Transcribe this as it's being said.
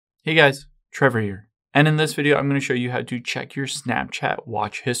Hey guys, Trevor here. And in this video, I'm going to show you how to check your Snapchat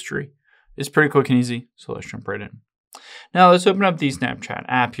watch history. It's pretty quick and easy, so let's jump right in. Now let's open up the Snapchat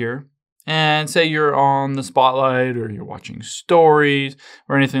app here and say you're on the spotlight or you're watching stories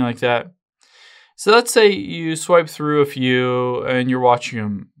or anything like that. So let's say you swipe through a few and you're watching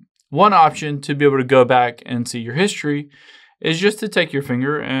them. One option to be able to go back and see your history is just to take your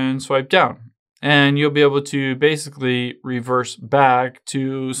finger and swipe down. And you'll be able to basically reverse back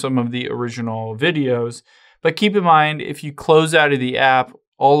to some of the original videos. But keep in mind, if you close out of the app,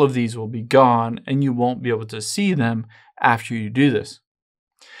 all of these will be gone and you won't be able to see them after you do this.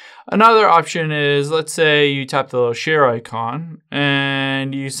 Another option is, let's say you tap the little share icon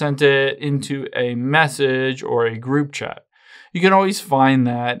and you sent it into a message or a group chat. You can always find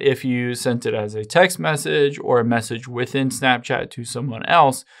that if you sent it as a text message or a message within Snapchat to someone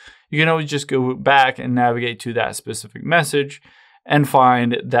else. You can always just go back and navigate to that specific message and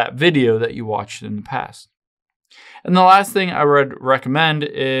find that video that you watched in the past. And the last thing I would recommend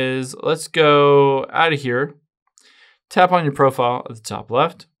is, let's go out of here, tap on your profile at the top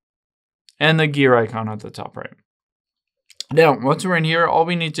left, and the gear icon at the top right. Now, once we're in here, all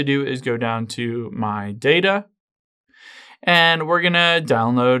we need to do is go down to My Data, and we're gonna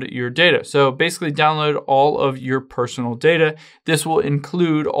download your data. So basically download all of your personal data. This will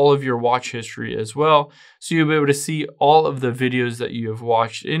include all of your watch history as well. So you'll be able to see all of the videos that you have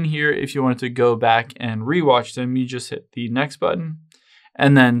watched in here. If you wanted to go back and rewatch them, you just hit the next button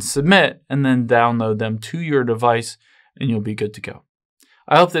and then submit and then download them to your device and you'll be good to go.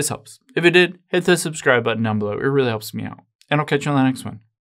 I hope this helps. If it did, hit the subscribe button down below. It really helps me out. And I'll catch you on the next one.